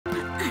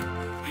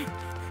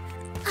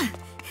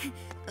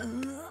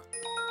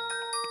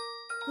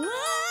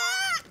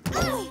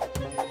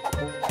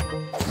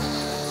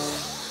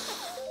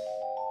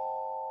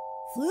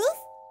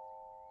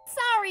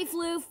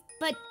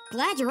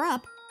Glad you're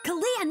up.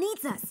 Kalia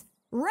needs us.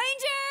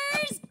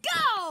 Rangers,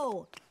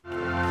 go!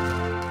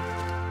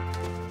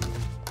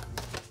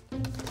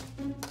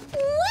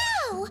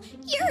 Wow!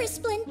 You're as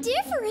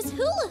splendiferous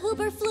hula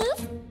hooper,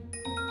 Floof.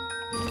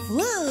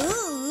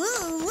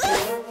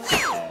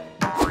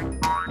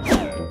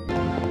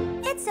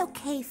 It's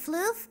okay,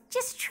 Floof.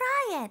 Just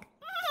try it.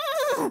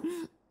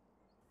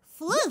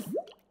 Floof!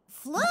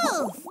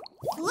 Floof!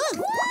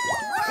 Floof!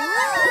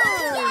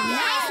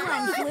 Nice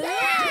one,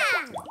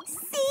 Floof!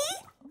 See?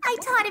 I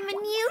taught him a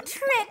new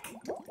trick.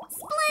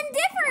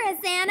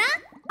 Splendiferous, Anna!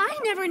 I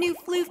never knew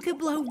Floof could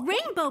blow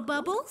rainbow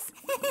bubbles.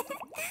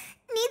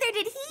 Neither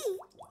did he.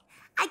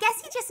 I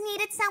guess he just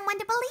needed someone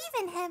to believe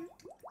in him.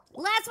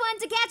 Last one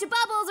to catch a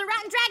bubbles, a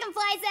rotten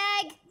dragonfly's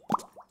egg.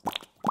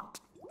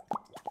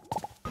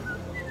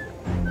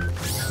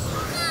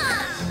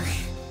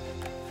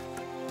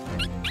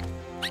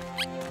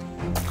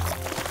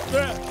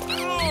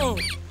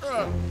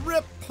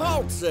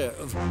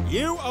 Repulsive!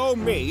 You owe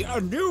me a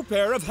new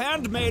pair of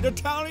handmade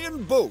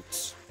Italian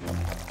boots.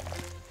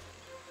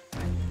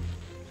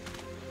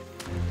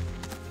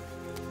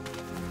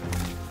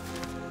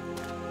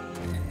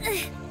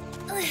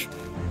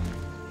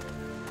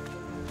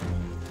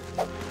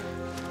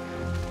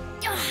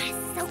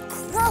 So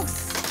close.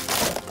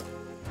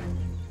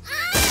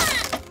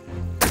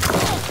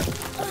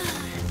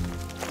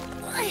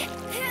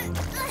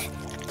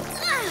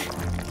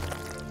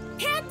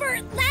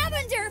 Pepper,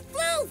 Lavender,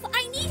 Floof,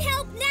 I need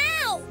help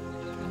now!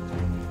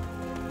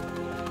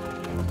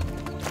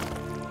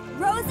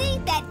 Rosie,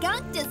 that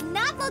gunk does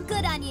not look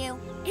good on you.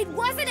 It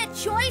wasn't a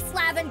choice,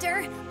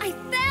 Lavender. I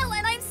fell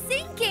and I'm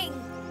sinking.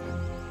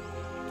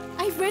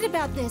 I've read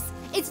about this.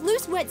 It's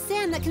loose, wet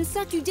sand that can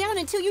suck you down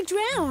until you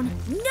drown.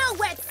 No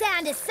wet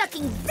sand is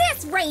sucking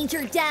this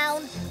ranger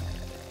down.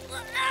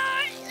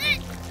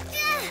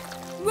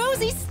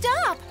 Rosie,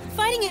 stop!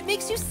 Fighting it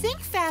makes you sink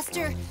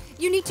faster.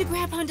 You need to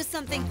grab onto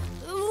something,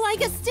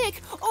 like a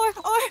stick, or...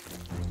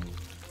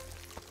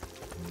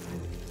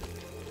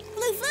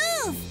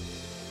 Floof!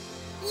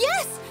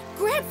 Yes!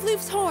 Grab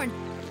Floof's horn.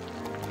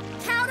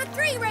 Count of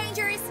 3,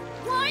 Rangers.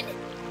 1,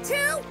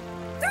 2,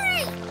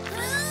 3!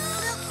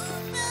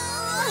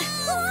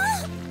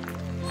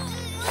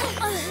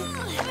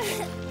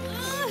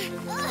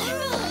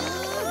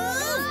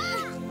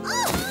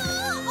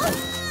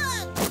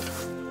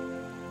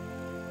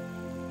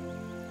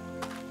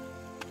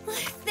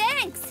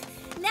 Thanks!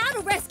 Now to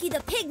rescue the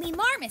pygmy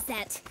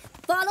marmoset.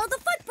 Follow the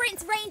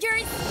footprints,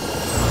 Rangers!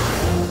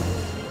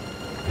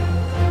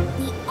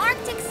 The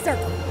Arctic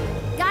Circle.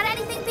 Got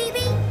anything,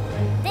 Phoebe?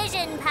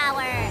 Vision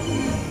power.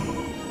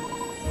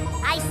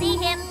 I see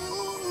him.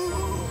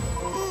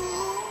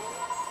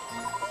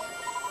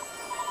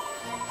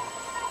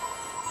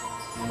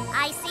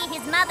 I see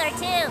his mother,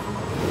 too.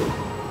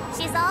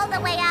 She's all the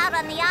way out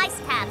on the ice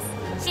caps.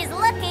 She's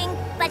looking,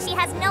 but she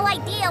has no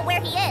idea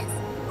where he is.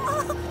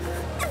 Oh,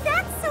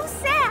 that's so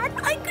sad.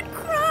 I could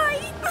cry.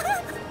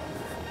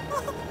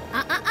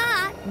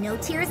 No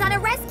tears on a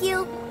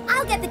rescue.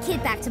 I'll get the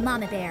kid back to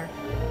Mama Bear.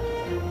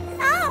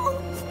 No,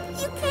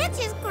 you can't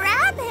just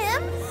grab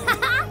him.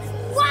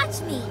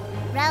 Watch me.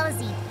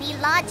 Rosie, be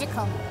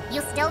logical.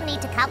 You still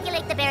need to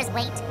calculate the bear's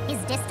weight, his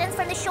distance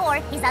from the shore,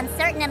 his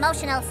uncertain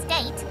emotional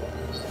state.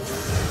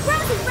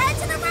 Rosie, ran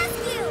to the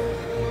rescue!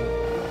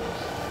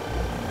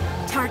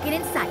 Target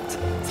in sight.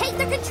 Take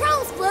the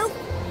controls, Floof!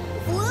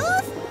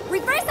 Floof?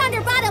 Reverse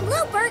under bottom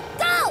looper,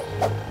 go!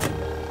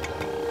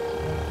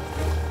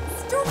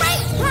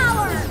 Strength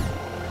power!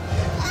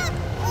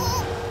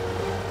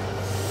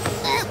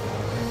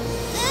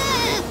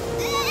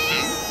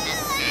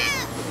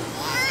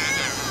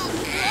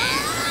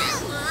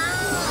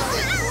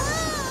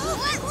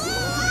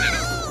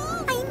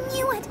 I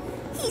knew it.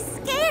 He's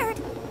scared.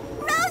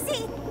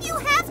 Rosie, you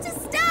have to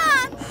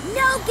stop.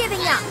 No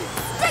giving up!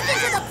 Sticking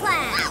to the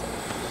plan!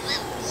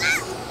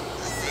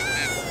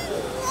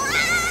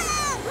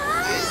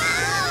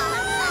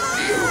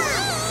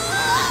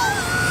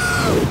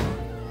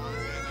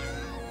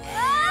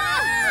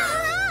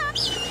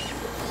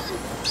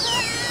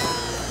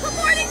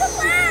 Aborting the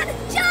plan!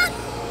 Jump!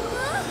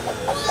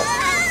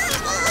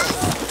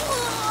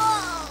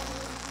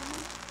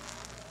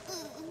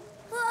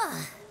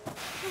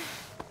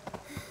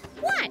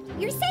 What?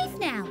 You're safe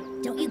now.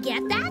 Don't you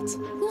get that?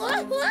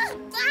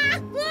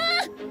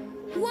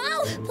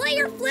 Whoa! Play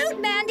your flute,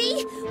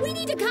 Mandy! We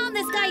need to calm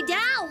this guy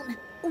down!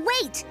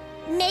 Wait,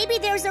 maybe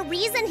there's a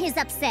reason he's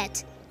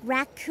upset.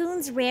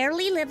 Raccoons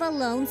rarely live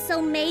alone,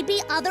 so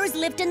maybe others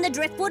lived in the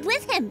driftwood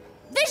with him.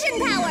 Vision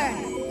power!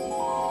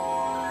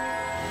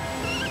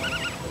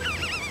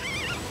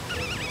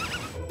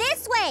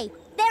 This way!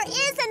 There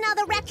is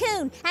another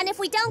raccoon, and if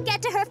we don't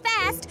get to her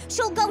fast,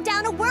 she'll go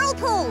down a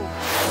whirlpool.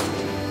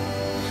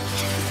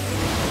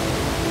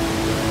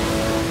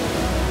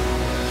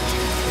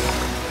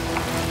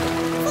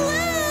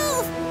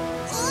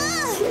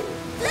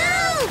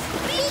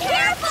 Be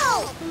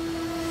careful!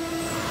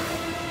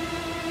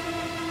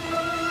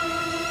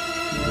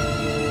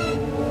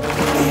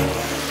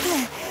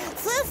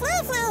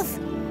 Floof!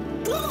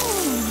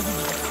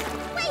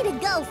 Wait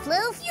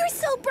Floof. You're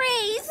so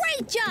brave!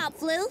 Great job,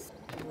 Floof.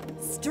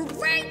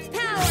 Strength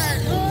power!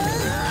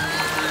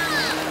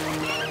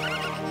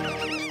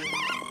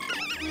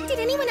 Did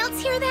anyone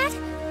else hear that?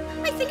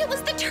 I think it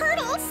was the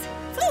turtles.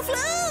 Floof,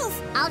 Floof!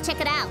 I'll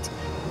check it out.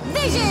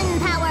 Vision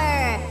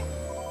power!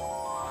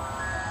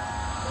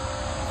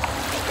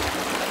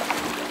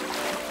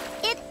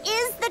 It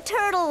is the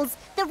turtles!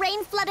 The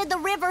rain flooded the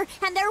river,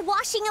 and they're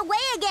washing away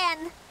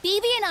again.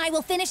 BB and I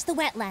will finish the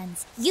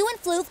wetlands. You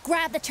and Floof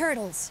grab the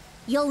turtles.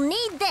 You'll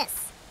need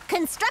this.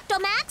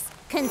 Constructomax,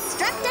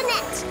 construct a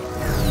net.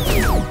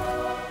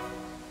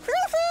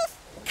 Floof!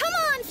 Come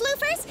on,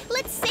 Floofers!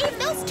 Let's save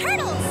those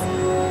turtles!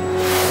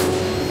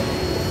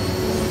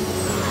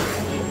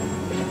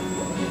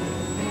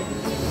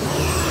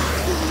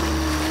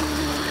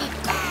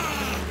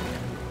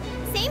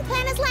 Same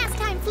plan as last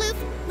time, Floof.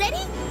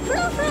 Ready?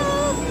 Floof!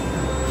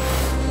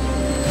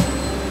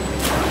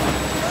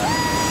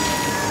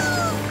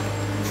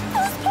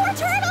 Those poor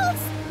turtles!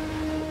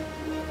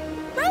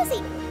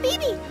 Rosie,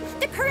 BB,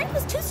 the current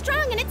was too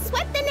strong and it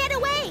swept the net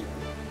away.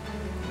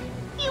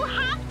 You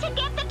have to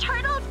get the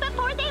turtles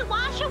before they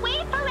wash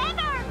away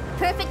forever.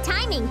 Perfect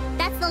timing.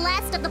 That's the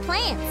last of the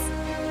plants.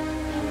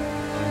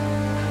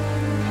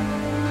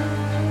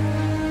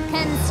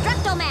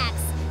 Constructomax,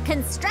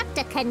 construct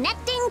a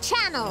connecting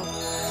channel.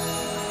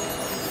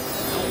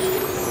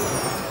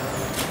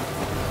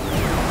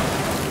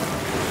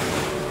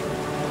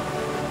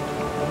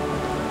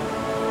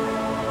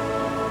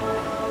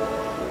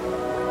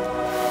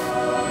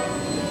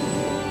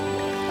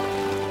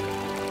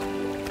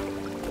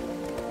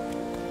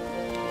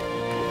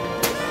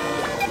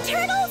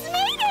 Turtles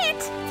made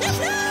it!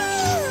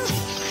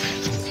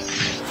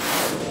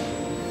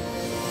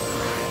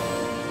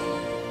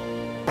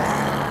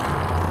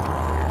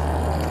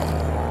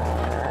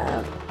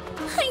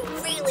 I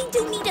really do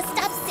need to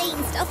stop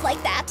saying stuff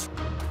like that.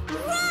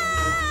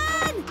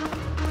 Run!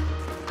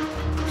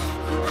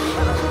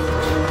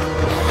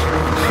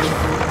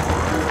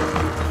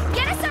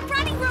 Get us some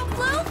running room,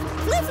 Floof!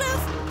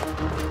 Floof!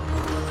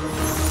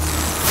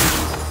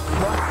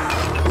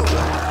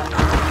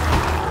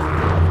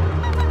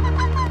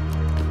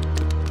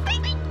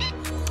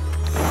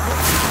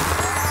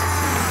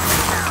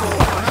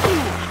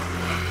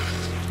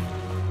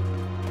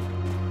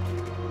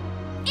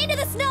 Into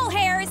the snow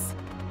hairs!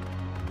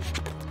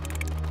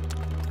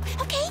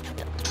 Okay.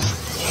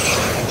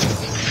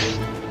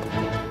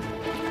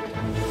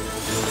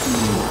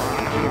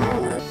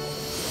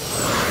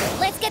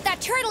 Let's get that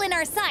turtle in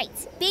our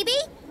sights. BB?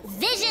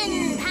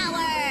 Vision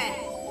power!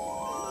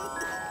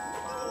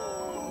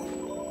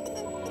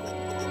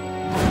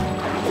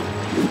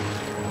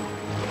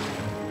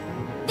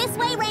 This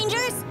way,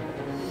 Rangers!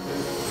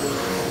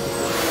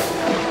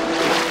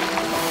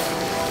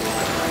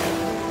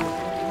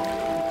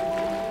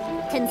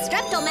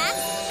 Constructomax,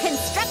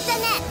 construct a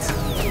net!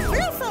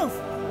 Floof!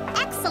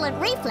 Excellent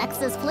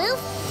reflexes, Floof!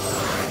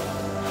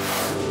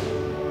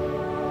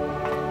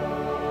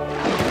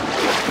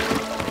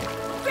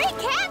 Great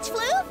catch,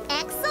 Floof!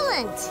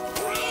 Excellent!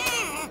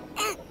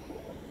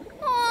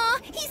 Aw,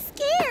 he's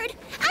scared.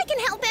 I can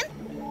help him.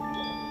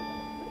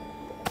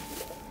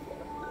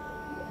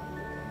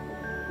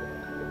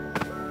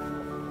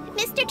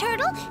 Mr.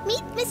 Turtle,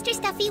 meet Mr.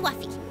 Stuffy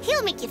Wuffy.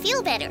 He'll make you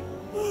feel better.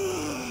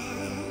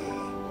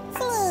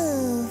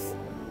 Floof.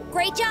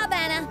 Great job,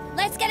 Anna.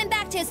 Let's get him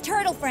back to his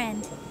turtle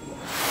friend.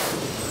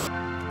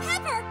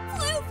 Pepper!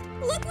 Floof!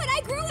 Look what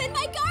I grew in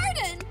my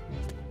garden!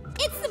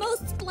 It's the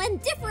most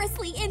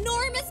splendiferously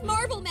enormous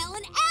marble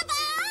melon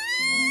ever!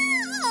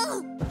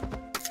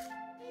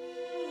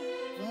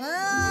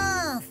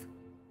 Floof!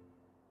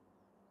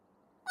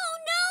 Oh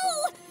no!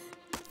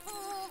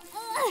 Floof!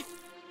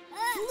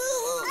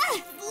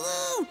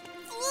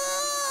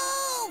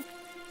 Floof!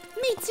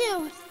 Me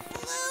too.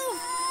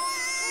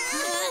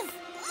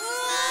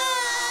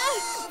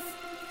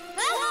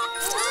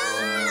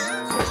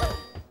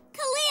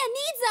 Kalia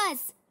needs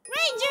us!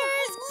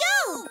 Rangers, go!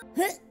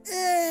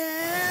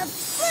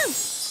 Floof!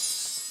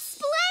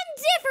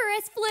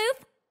 Splendiferous, Floof!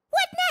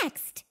 What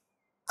next?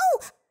 Oh,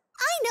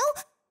 I know.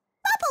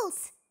 Bubbles.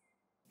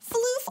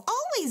 Floof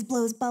always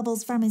blows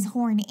bubbles from his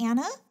horn,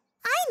 Anna.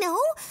 I know,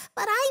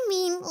 but I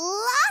mean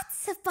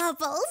lots of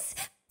bubbles.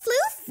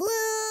 Floof,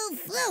 floof,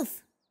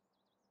 floof.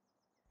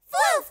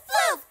 Floof,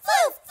 floof,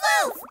 floof,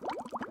 floof.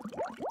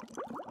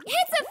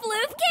 It's a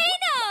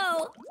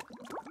Floofcano!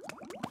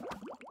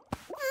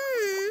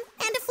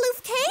 And a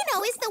floofcano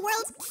is the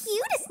world's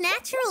cutest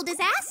natural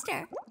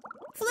disaster.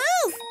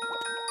 Floof!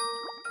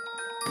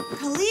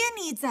 Kalia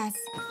needs us.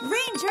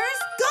 Rangers,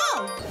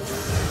 go!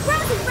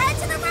 Rosie, Red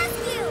to the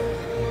rescue!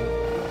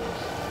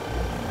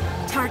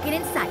 Target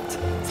in sight.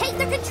 Take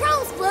the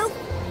controls, Floof!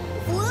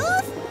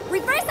 Floof!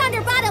 Reverse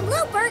under bottom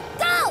looper,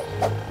 go!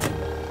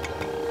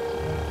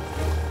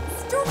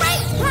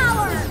 Strength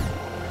power!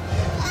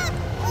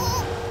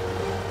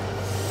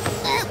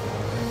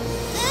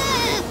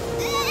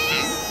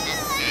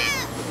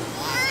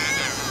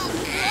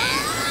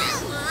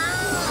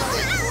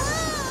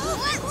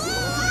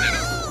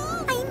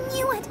 I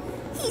knew it.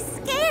 He's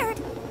scared.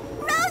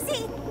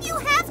 Rosie, you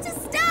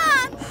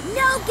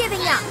No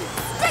giving up!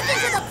 Sticking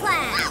to the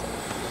plan!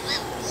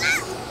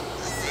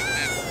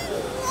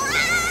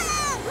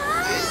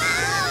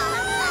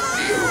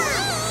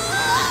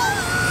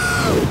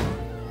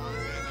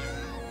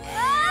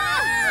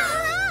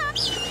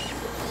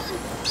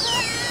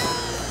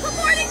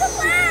 Aborting the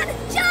plan!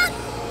 Jump!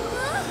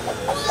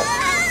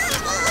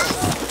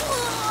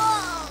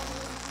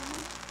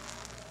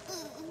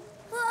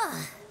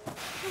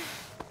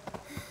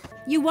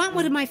 You want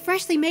one of my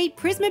freshly made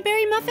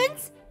Prismaberry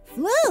muffins?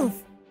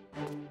 Floof!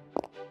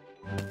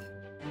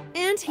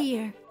 And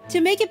here, to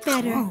make it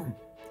better.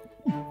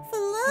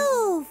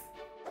 Floof!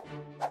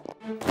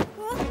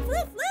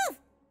 Floof, floof!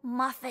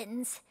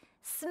 Muffins.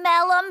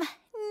 Smell 'em,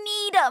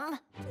 need 'em.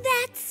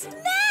 That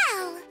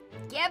smell!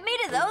 Get me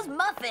to those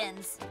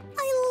muffins.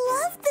 I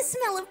love the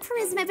smell of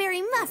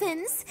Prismaberry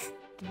muffins.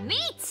 Me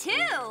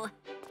too.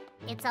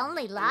 It's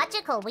only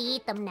logical we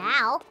eat them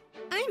now.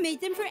 I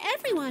made them for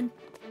everyone.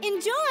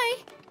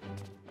 Enjoy!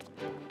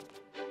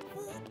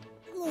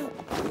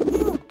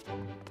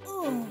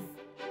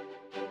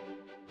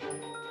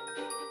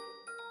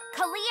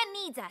 Kalia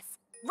needs us.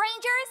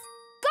 Rangers,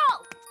 go!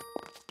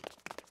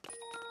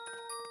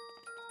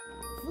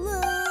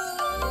 Whoa!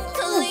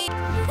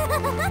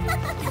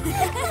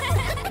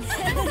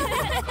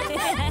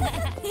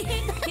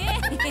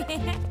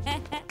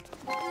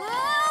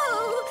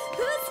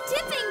 Who's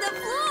tipping the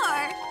floor?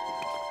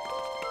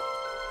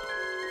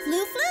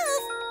 Floof,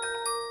 floof!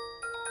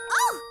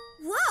 Oh!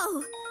 Whoa!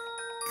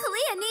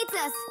 Kalia needs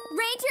us.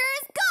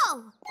 Rangers,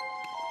 go!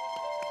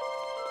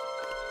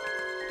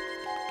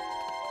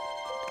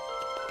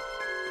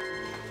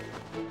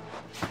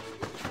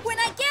 When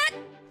I get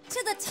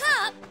to the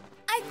top,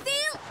 I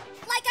feel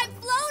like I'm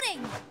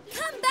floating.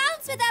 Come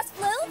bounce with us,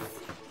 Floof.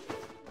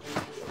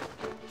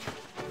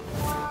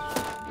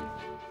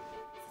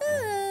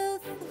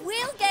 Floof,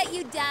 we'll get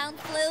you down,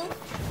 Floof.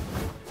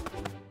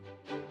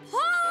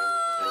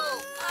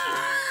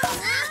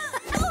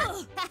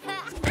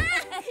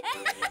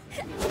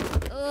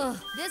 Ugh,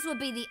 this would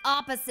be the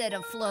opposite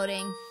of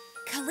floating.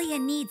 Kalia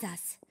needs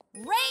us.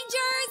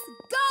 Rangers,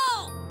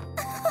 go!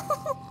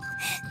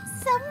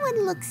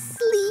 Someone looks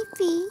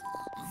sleepy.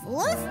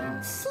 Floof?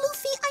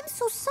 Floofy, I'm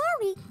so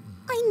sorry.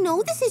 I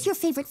know this is your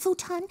favorite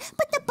futon,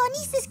 but the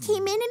bunny sis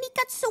came in and he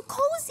got so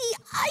cozy,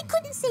 I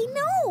couldn't say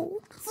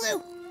no.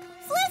 Floof!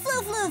 Floof,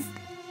 floof, floof!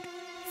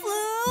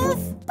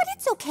 Floof! But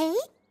it's okay.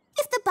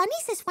 If the bunny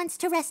sis wants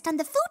to rest on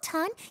the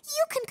futon,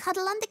 you can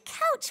cuddle on the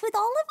couch with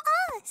all of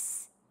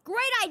us.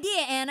 Great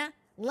idea, Anna.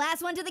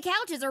 Last one to the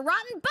couch is a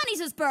rotten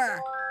bunny's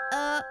spur.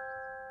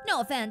 No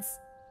offense.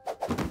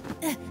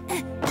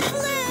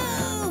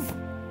 Floof!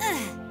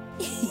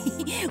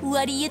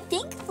 What do you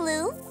think,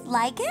 Floof?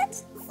 Like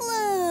it?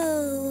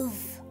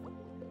 Floof!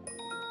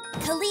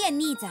 Kalia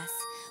needs us.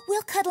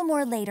 We'll cuddle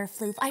more later,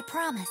 Floof, I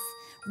promise.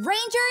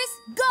 Rangers,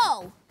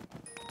 go!